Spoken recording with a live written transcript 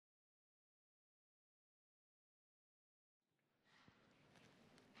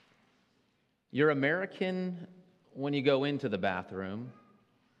You're American when you go into the bathroom.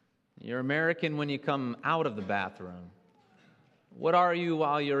 You're American when you come out of the bathroom. What are you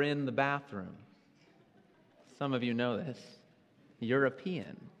while you're in the bathroom? Some of you know this.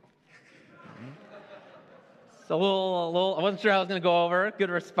 European. So I wasn't sure how I was going to go over. Good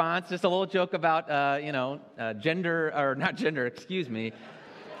response. Just a little joke about, gender, or not gender, excuse me.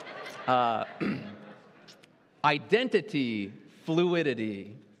 Identity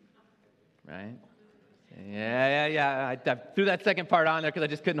fluidity, right? Yeah. I threw that second part on there because I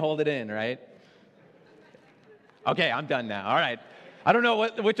just couldn't hold it in, right? Okay, I'm done now. All right. I don't know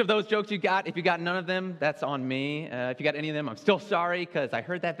which of those jokes you got. If you got none of them, that's on me. If you got any of them, I'm still sorry because I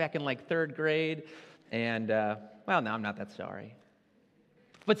heard that back in like third grade. And, now I'm not that sorry.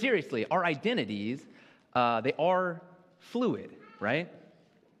 But seriously, our identities, they are fluid, right?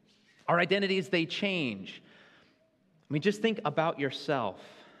 Our identities, they change. I mean, just think about yourself.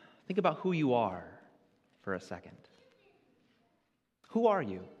 Think about who you are for a second. Who are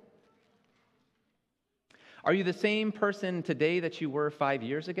you? Are you the same person today that you were 5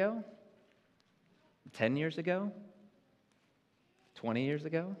 years ago? 10 years ago? 20 years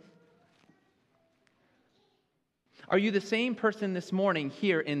ago? Are you the same person this morning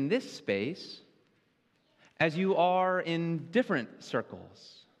here in this space as you are in different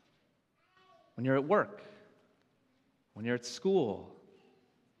circles? When you're at work, when you're at school,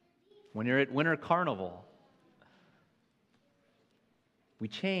 when you're at Winter Carnival. We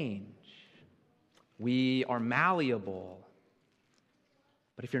change. We are malleable.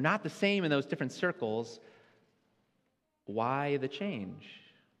 But if you're not the same in those different circles, why the change?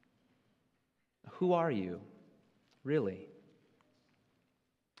 Who are you, really?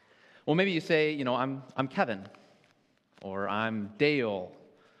 Well, maybe you say, I'm Kevin, or I'm Dale,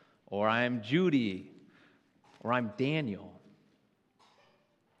 or I'm Judy, or I'm Daniel.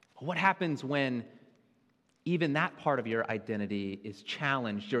 What happens when even that part of your identity is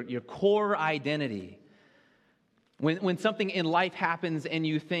challenged, your core identity? When something in life happens and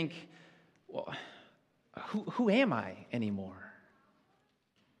you think, well, who am I anymore?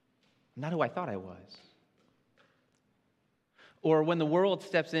 I'm not who I thought I was. Or when the world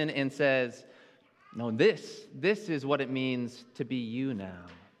steps in and says, no, this is what it means to be you now.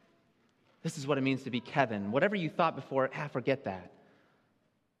 This is what it means to be Kevin. Whatever you thought before, forget that.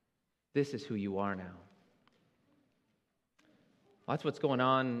 This is who you are now. Well, that's what's going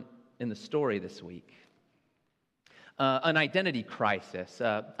on in the story this week. An identity crisis,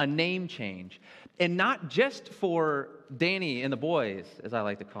 a name change. And not just for Danny and the boys, as I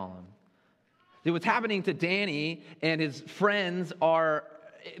like to call them. What's happening to Danny and his friends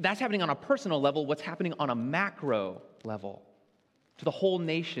that's happening on a personal level. What's happening on a macro level to the whole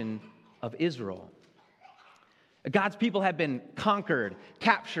nation of Israel. God's people have been conquered,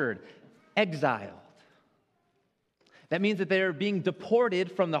 captured, exiled. That means that they're being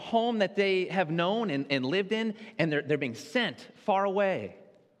deported from the home that they have known and lived in, and they're being sent far away.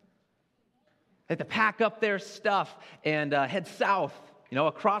 They have to pack up their stuff and head south,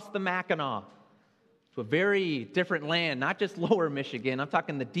 across the Mackinac to a very different land, not just lower Michigan. I'm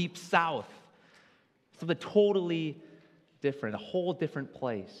talking the deep south. Something totally different, a whole different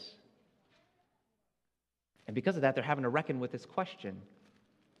place. And because of that, they're having to reckon with this question.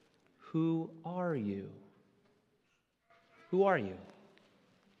 Who are you? Who are you?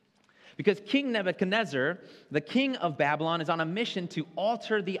 Because King Nebuchadnezzar, the king of Babylon, is on a mission to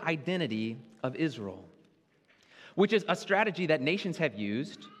alter the identity of Israel, which is a strategy that nations have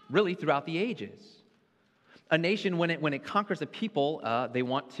used really throughout the ages. A nation, when it conquers a people, they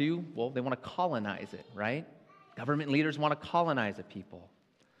want to colonize it, right? Government leaders want to colonize a people.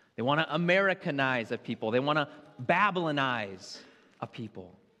 They want to Americanize a people. They want to Babylonize a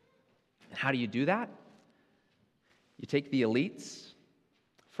people. And how do you do that? You take the elites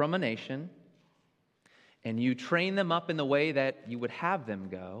from a nation and you train them up in the way that you would have them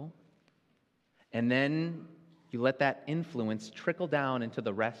go, and then you let that influence trickle down into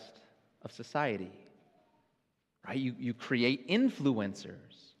the rest of society. Right? You create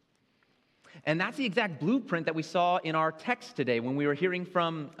influencers. And that's the exact blueprint that we saw in our text today when we were hearing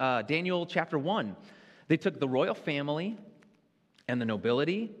from Daniel chapter 1. They took the royal family and the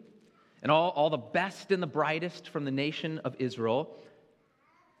nobility and all the best and the brightest from the nation of Israel,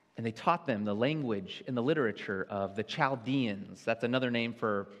 and they taught them the language and the literature of the Chaldeans. That's another name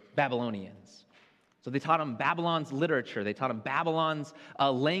for Babylonians. So they taught them Babylon's literature. They taught them Babylon's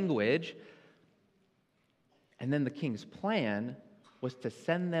language. And then the king's plan was to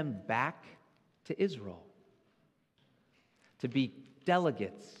send them back to Israel to be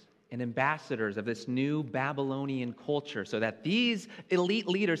delegates and ambassadors of this new Babylonian culture so that these elite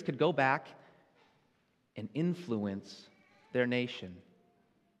leaders could go back and influence their nation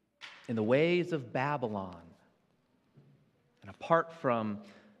in the ways of Babylon. And apart from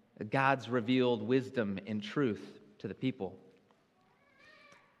God's revealed wisdom and truth to the people.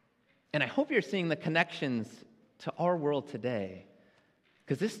 And I hope you're seeing the connections to our world today,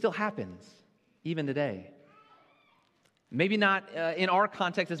 because this still happens even today. Maybe not in our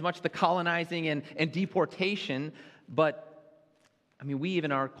context as much the colonizing and deportation, but we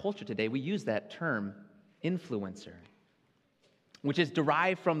even in our culture today, we use that term influencer, which is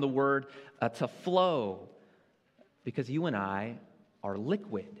derived from the word to flow, because you and I are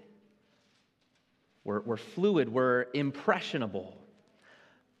liquid. We're fluid, we're impressionable.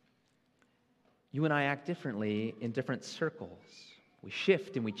 You and I act differently in different circles. We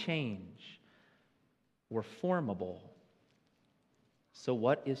shift and we change. We're formable. So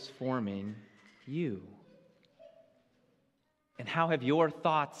what is forming you? And how have your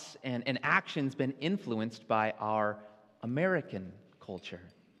thoughts and actions been influenced by our American culture?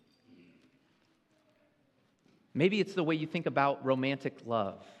 Maybe it's the way you think about romantic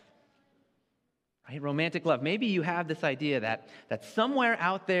love. Right? Romantic love. Maybe you have this idea that somewhere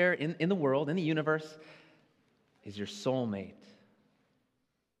out there in the world, in the universe, is your soulmate.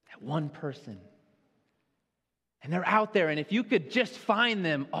 That one person. And they're out there, and if you could just find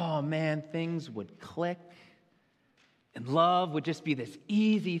them, oh man, things would click. And love would just be this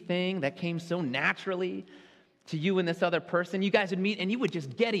easy thing that came so naturally to you and this other person. You guys would meet, and you would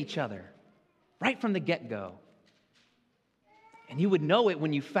just get each other right from the get-go. And you would know it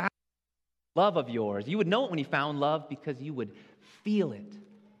when you found love of yours. You would know it when you found love because you would feel it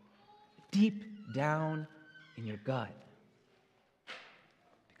deep down in your gut.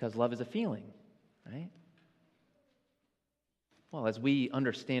 Because love is a feeling, right? Well, as we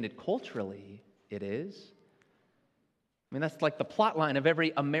understand it culturally, it is. That's like the plot line of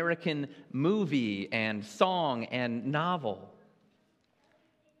every American movie and song and novel.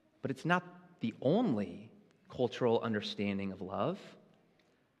 But it's not the only cultural understanding of love.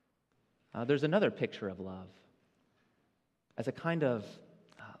 There's another picture of love as a kind of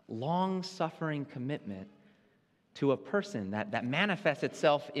long-suffering commitment to a person that manifests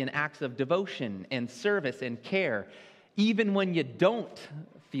itself in acts of devotion and service and care, even when you don't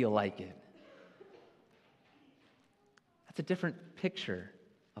feel like it. That's a different picture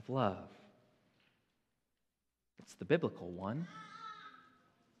of love. It's the biblical one.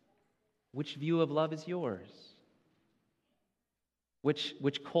 Which view of love is yours?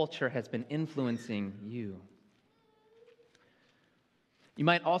 Which culture has been influencing you? You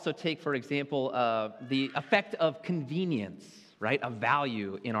might also take, for example, the effect of convenience, right, of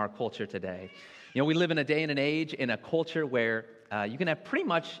value in our culture today. We live in a day and an age in a culture where you can have pretty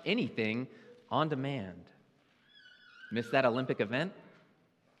much anything on demand. Miss that Olympic event?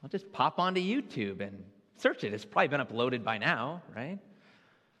 I'll just pop onto YouTube and search it. It's probably been uploaded by now, right?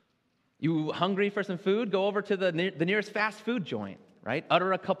 You hungry for some food? Go over to the nearest fast food joint, right?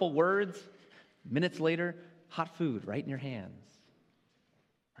 Utter a couple words. Minutes later, hot food right in your hands,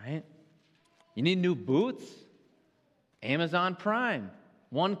 right? You need new boots? Amazon Prime.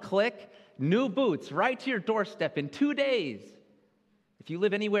 One click, new boots right to your doorstep in 2 days. If you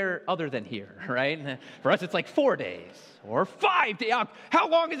live anywhere other than here, right? For us, it's like 4 days or 5 days. How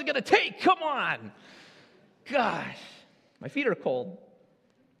long is it going to take? Come on. Gosh, my feet are cold.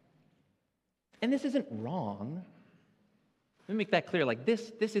 And this isn't wrong. Let me make that clear. Like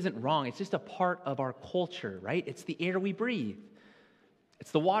this isn't wrong. It's just a part of our culture, right? It's the air we breathe.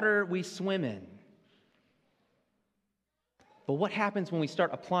 It's the water we swim in. But what happens when we start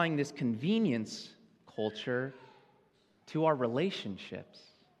applying this convenience culture to our relationships,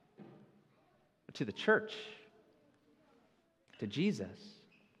 to the church, to Jesus?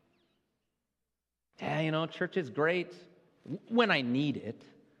 Yeah, church is great when I need it.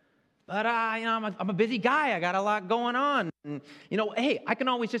 But, I'm a busy guy. I got a lot going on. And, hey, I can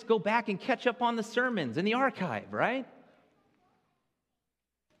always just go back and catch up on the sermons in the archive, right?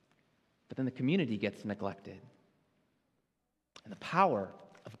 But then the community gets neglected. And the power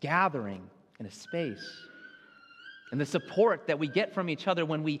of gathering in a space and the support that we get from each other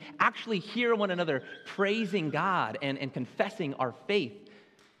when we actually hear one another praising God and confessing our faith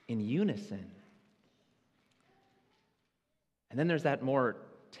in unison. And then there's that more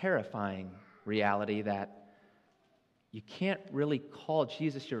terrifying reality that you can't really call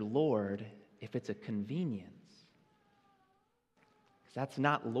Jesus your Lord if it's a convenience. Because that's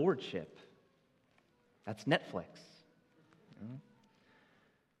not lordship. That's Netflix.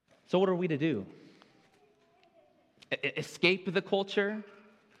 So what are we to do? Escape the culture?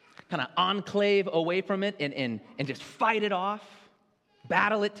 Kind of enclave away from it and just fight it off?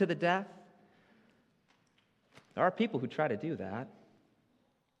 Battle it to the death? There are people who try to do that.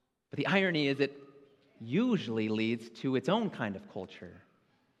 But the irony is it usually leads to its own kind of culture,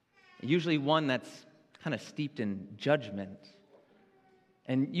 usually one that's kind of steeped in judgment.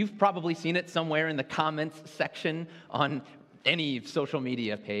 And you've probably seen it somewhere in the comments section on any social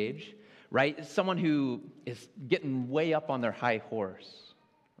media page, right? Someone who is getting way up on their high horse,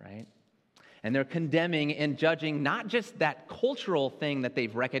 right? And they're condemning and judging not just that cultural thing that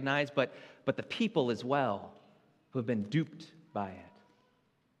they've recognized, but the people as well who have been duped by it.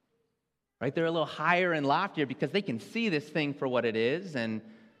 Right? They're a little higher and loftier because they can see this thing for what it is, and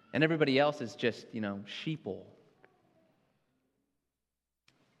everybody else is just, sheeple.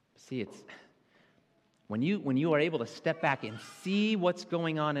 See, it's when you are able to step back and see what's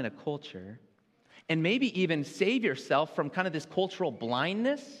going on in a culture, and maybe even save yourself from kind of this cultural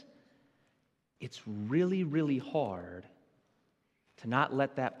blindness, it's really, really hard to not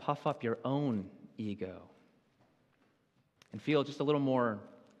let that puff up your own ego and feel just a little more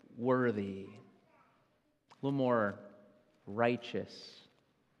worthy, a little more righteous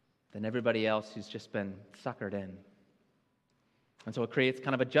than everybody else who's just been suckered in. And so it creates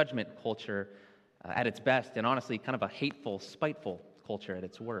kind of a judgment culture at its best, and honestly, kind of a hateful, spiteful culture at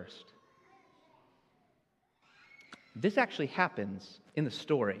its worst. This actually happens in the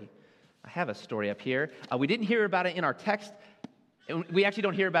story. I have a story up here. We didn't hear about it in our text. We actually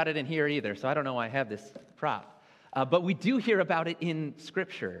don't hear about it in here either, so I don't know why I have this prop. But we do hear about it in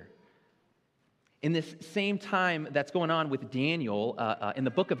Scripture. In this same time that's going on with Daniel, in the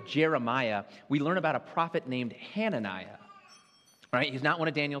book of Jeremiah, we learn about a prophet named Hananiah. Right? He's not one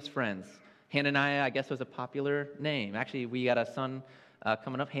of Daniel's friends. Hananiah, I guess, was a popular name. Actually, we got a son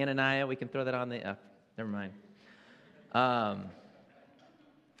coming up, Hananiah. We can throw that on the... never mind.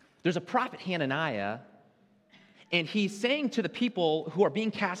 There's a prophet, Hananiah, and he's saying to the people who are being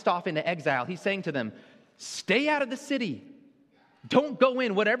cast off into exile, he's saying to them, stay out of the city. Don't go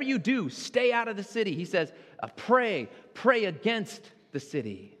in. Whatever you do, stay out of the city. He says, pray against the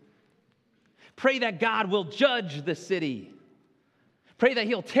city. Pray that God will judge the city. Pray that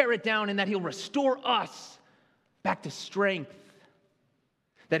he'll tear it down and that he'll restore us back to strength.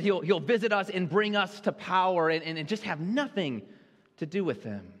 That he'll visit us and bring us to power and just have nothing to do with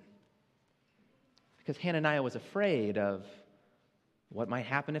them. Because Hananiah was afraid of what might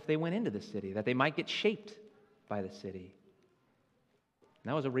happen if they went into the city, that they might get shaped by the city. And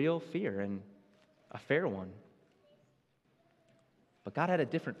that was a real fear and a fair one. But God had a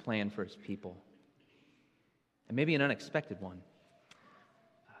different plan for his people, and maybe an unexpected one.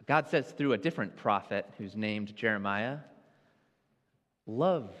 God says through a different prophet who's named Jeremiah,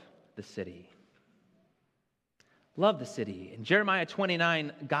 love the city. Love the city. In Jeremiah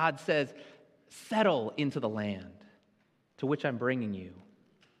 29, God says, settle into the land to which I'm bringing you.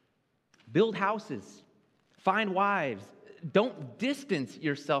 Build houses. Find wives. Don't distance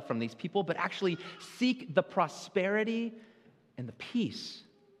yourself from these people, but actually seek the prosperity and the peace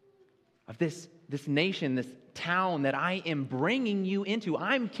of this nation, this town that I am bringing you into.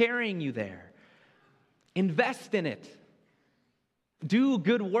 I'm carrying you there. Invest in it. Do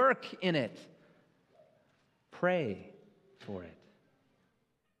good work in it. Pray for it.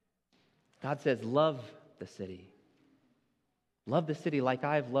 God says, love the city. Love the city like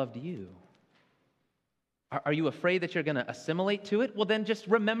I've loved you. Are you afraid that you're going to assimilate to it? Well, then just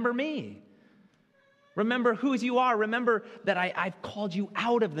remember me. Remember whose you are. Remember that I've called you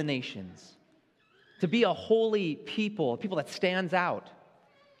out of the nations to be a holy people, a people that stands out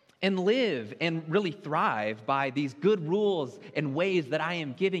and live and really thrive by these good rules and ways that I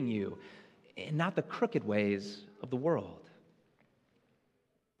am giving you, and not the crooked ways of the world.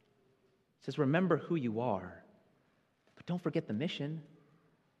 It says, remember who you are, but don't forget the mission,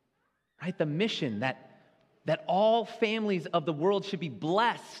 right? The mission that all families of the world should be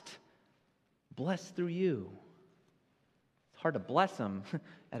blessed through you. It's hard to bless them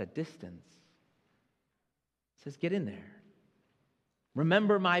at a distance. It says, get in there.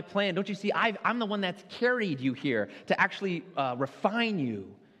 Remember my plan. Don't you see, I'm the one that's carried you here to actually refine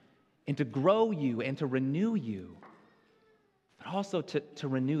you and to grow you and to renew you, but also to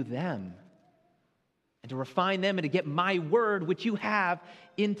renew them and to refine them and to get my word, which you have,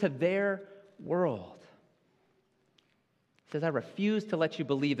 into their world. It says, I refuse to let you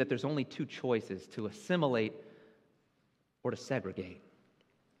believe that there's only two choices, to assimilate or to segregate.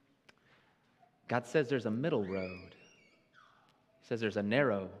 God says there's a middle road. He says there's a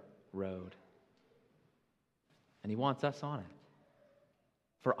narrow road. And he wants us on it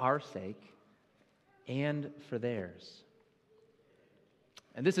for our sake and for theirs.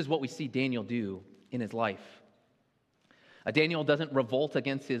 And this is what we see Daniel do in his life. Daniel doesn't revolt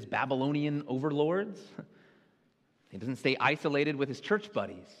against his Babylonian overlords. He doesn't stay isolated with his church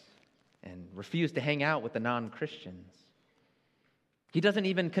buddies and refuse to hang out with the non-Christians. He doesn't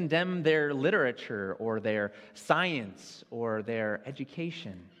even condemn their literature or their science or their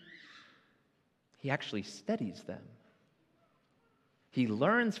education. He actually studies them. He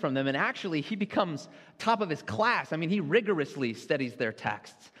learns from them, and actually he becomes top of his class. I mean, he rigorously studies their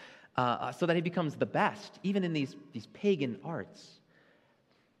texts so that he becomes the best, even in these pagan arts.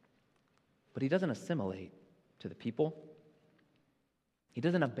 But he doesn't assimilate to the people. He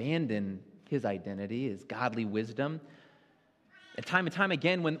doesn't abandon his identity, his godly wisdom. And time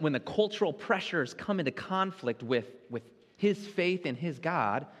again, when the cultural pressures come into conflict with his faith in his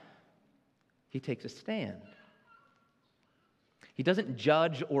God, he takes a stand. He doesn't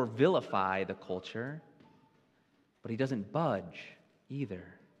judge or vilify the culture, but he doesn't budge either.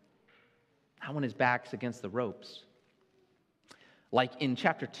 Not when his back's against the ropes. Like in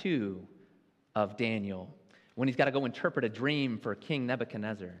chapter 2 of Daniel, when he's got to go interpret a dream for King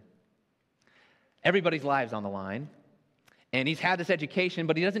Nebuchadnezzar. Everybody's lives on the line. And he's had this education,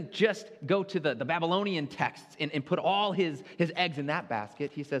 but he doesn't just go to the Babylonian texts and put all his eggs in that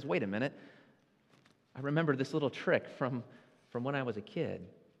basket. He says, wait a minute. I remember this little trick from when I was a kid.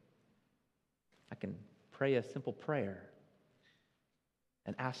 I can pray a simple prayer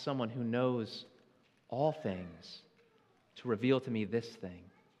and ask someone who knows all things to reveal to me this thing.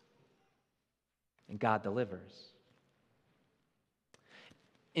 And God delivers.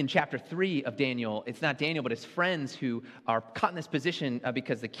 In chapter 3 of Daniel, it's not Daniel, but his friends who are caught in this position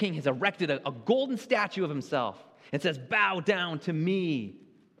because the king has erected a golden statue of himself and says, bow down to me.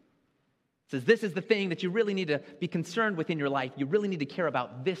 It says, this is the thing that you really need to be concerned with in your life. You really need to care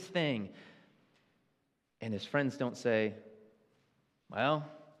about this thing. And his friends don't say, well,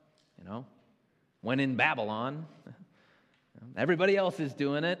 when in Babylon, everybody else is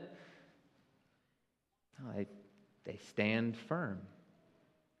doing it. No, they stand firm.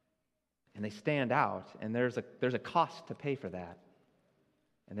 And they stand out, and there's a cost to pay for that.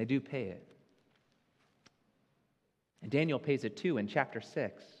 And they do pay it. And Daniel pays it too in chapter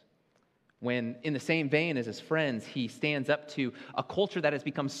 6, when in the same vein as his friends, he stands up to a culture that has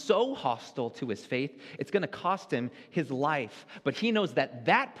become so hostile to his faith, it's going to cost him his life. But he knows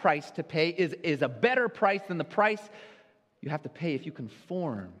that price to pay is a better price than the price you have to pay if you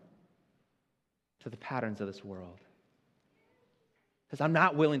conform to the patterns of this world. Because I'm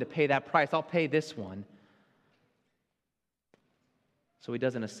not willing to pay that price. I'll pay this one. So he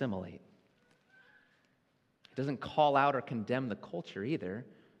doesn't assimilate. He doesn't call out or condemn the culture either.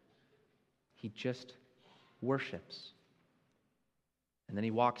 He just worships. And then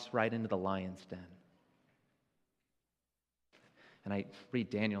he walks right into the lion's den. And I read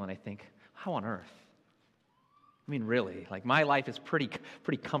Daniel and I think, how on earth? I mean, really, my life is pretty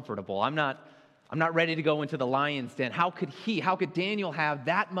comfortable. I'm not ready to go into the lion's den. How could Daniel have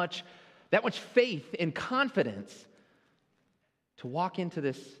that much faith and confidence to walk into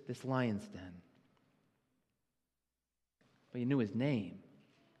this lion's den? But he knew his name.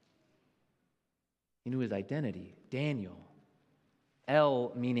 He knew his identity. Daniel.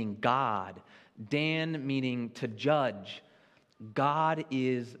 El meaning God. Dan meaning to judge. God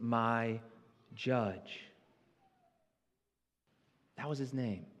is my judge. That was his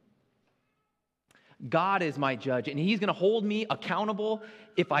name. God is my judge, and he's going to hold me accountable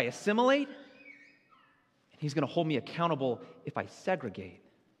if I assimilate, and he's going to hold me accountable if I segregate.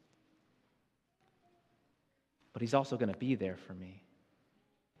 But he's also going to be there for me.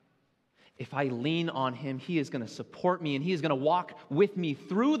 If I lean on him, he is going to support me, and he is going to walk with me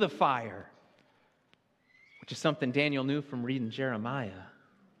through the fire, which is something Daniel knew from reading Jeremiah.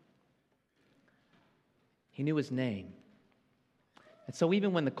 He knew his name. And so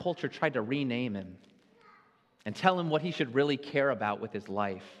even when the culture tried to rename him and tell him what he should really care about with his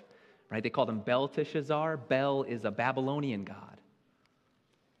life, right? They called him Belteshazzar. Bel is a Babylonian god.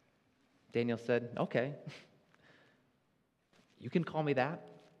 Daniel said, okay, you can call me that,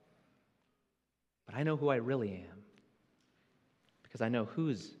 but I know who I really am because I know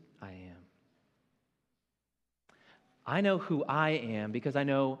whose I am. I know who I am because I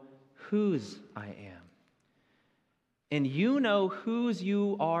know whose I am. And you know whose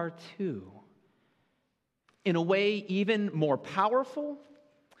you are too. In a way even more powerful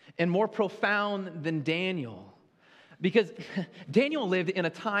and more profound than Daniel. Because Daniel lived in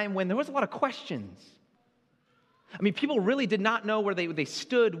a time when there was a lot of questions. I mean, people really did not know where they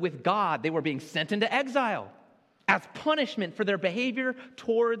stood with God. They were being sent into exile as punishment for their behavior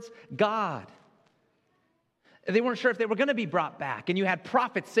towards God. They weren't sure if they were going to be brought back. And you had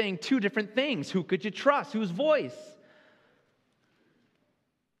prophets saying two different things. Who could you trust? Whose voice?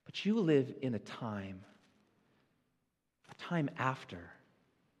 But you live in a time time after.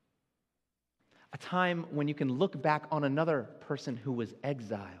 A time when you can look back on another person who was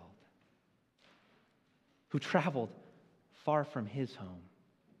exiled, who traveled far from his home.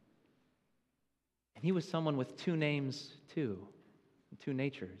 And he was someone with two names too, two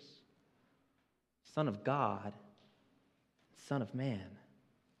natures. Son of God, Son of Man.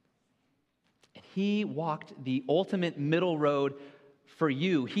 And he walked the ultimate middle road for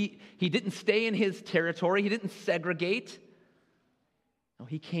you. He didn't stay in his territory. He didn't segregate. No,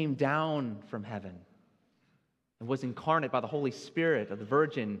 he came down from heaven and was incarnate by the Holy Spirit of the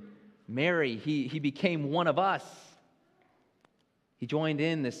Virgin Mary. He became one of us. He joined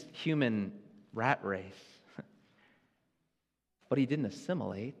in this human rat race. But he didn't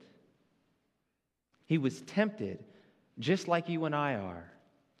assimilate. He was tempted just like you and I are.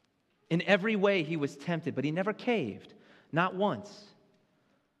 In every way he was tempted, but he never caved, not once,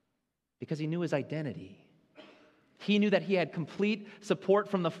 because he knew his identity. He knew that he had complete support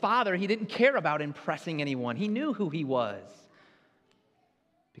from the Father. He didn't care about impressing anyone. He knew who he was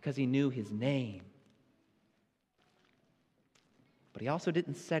because he knew his name. But he also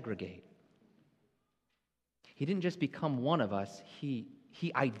didn't segregate. He didn't just become one of us. He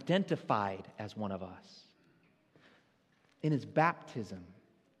identified as one of us. In his baptism.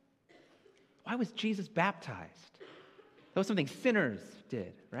 Why was Jesus baptized? That was something sinners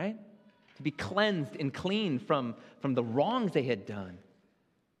did, right? To be cleansed and cleaned from the wrongs they had done.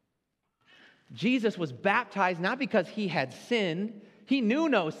 Jesus was baptized not because he had sinned. He knew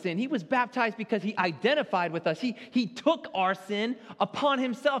no sin. He was baptized because he identified with us. He took our sin upon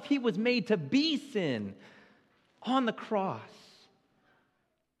himself. He was made to be sin on the cross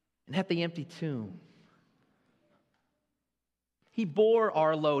and at the empty tomb. He bore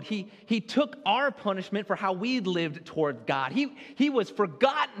our load. He took our punishment for how we lived toward God. He was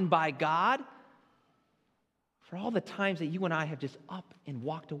forgotten by God for all the times that you and I have just up and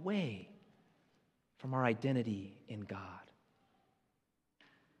walked away from our identity in God.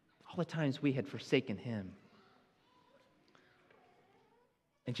 All the times we had forsaken him.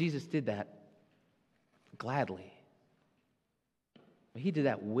 And Jesus did that gladly. He did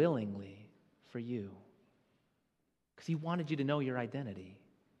that willingly for you. Because he wanted you to know your identity.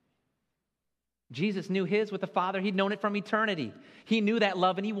 Jesus knew his with the Father. He'd known it from eternity. He knew that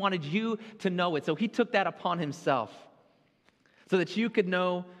love and he wanted you to know it. So he took that upon himself so that you could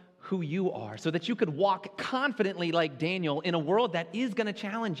know who you are, so that you could walk confidently like Daniel in a world that is going to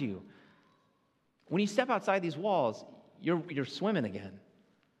challenge you. When you step outside these walls, you're swimming again.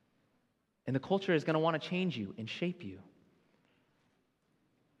 And the culture is going to want to change you and shape you.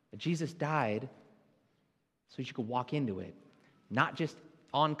 But Jesus died so that you could walk into it. Not just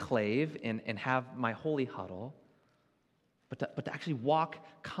enclave and have my holy huddle, but to actually walk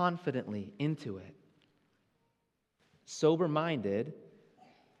confidently into it. Sober-minded,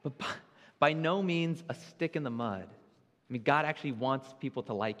 but by no means a stick in the mud. I mean, God actually wants people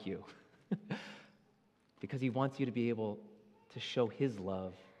to like you because he wants you to be able to show his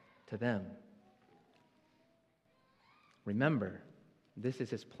love to them. Remember, this is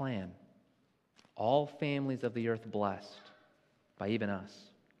his plan. All families of the earth blessed by even us.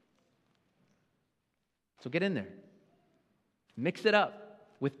 So get in there. Mix it up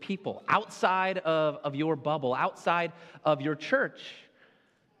with people outside of your bubble, outside of your church.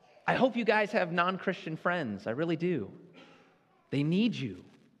 I hope you guys have non-Christian friends. I really do. They need you.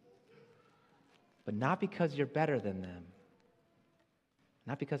 But not because you're better than them.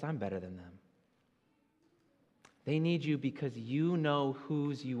 Not because I'm better than them. They need you because you know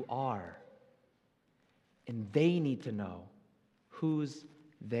whose you are. And they need to know whose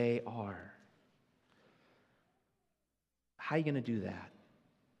they are. How are you going to do that?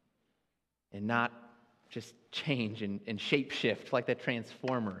 And not just change and shape shift like that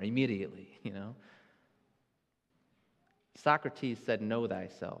transformer immediately, you know? Socrates said, "Know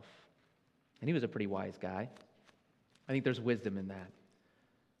thyself." And he was a pretty wise guy. I think there's wisdom in that.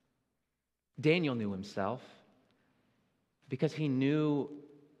 Daniel knew himself because he knew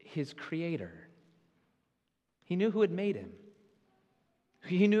his Creator. He knew who had made him.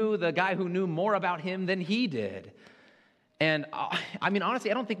 He knew the guy who knew more about him than he did. And I mean, honestly,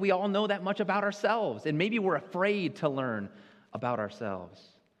 I don't think we all know that much about ourselves. And maybe we're afraid to learn about ourselves.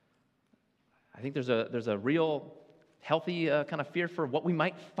 I think there's a real healthy kind of fear for what we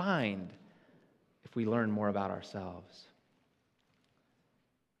might find if we learn more about ourselves.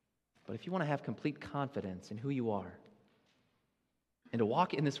 But if you want to have complete confidence in who you are and to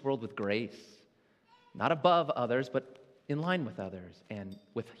walk in this world with grace, not above others, but in line with others and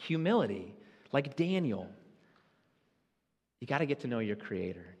with humility, like Daniel, you got to get to know your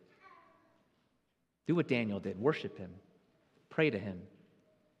Creator. Do what Daniel did. Worship him. Pray to him.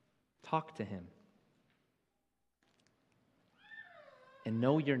 Talk to him. And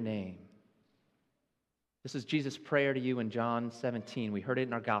know your name. This is Jesus' prayer to you in John 17. We heard it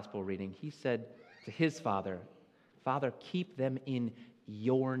in our gospel reading. He said to his Father, Father, keep them in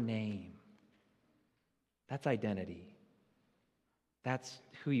your name. That's identity. That's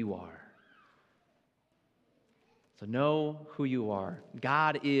who you are. So know who you are.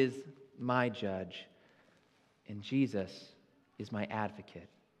 God is my judge, and Jesus is my advocate.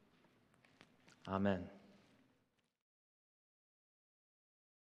 Amen.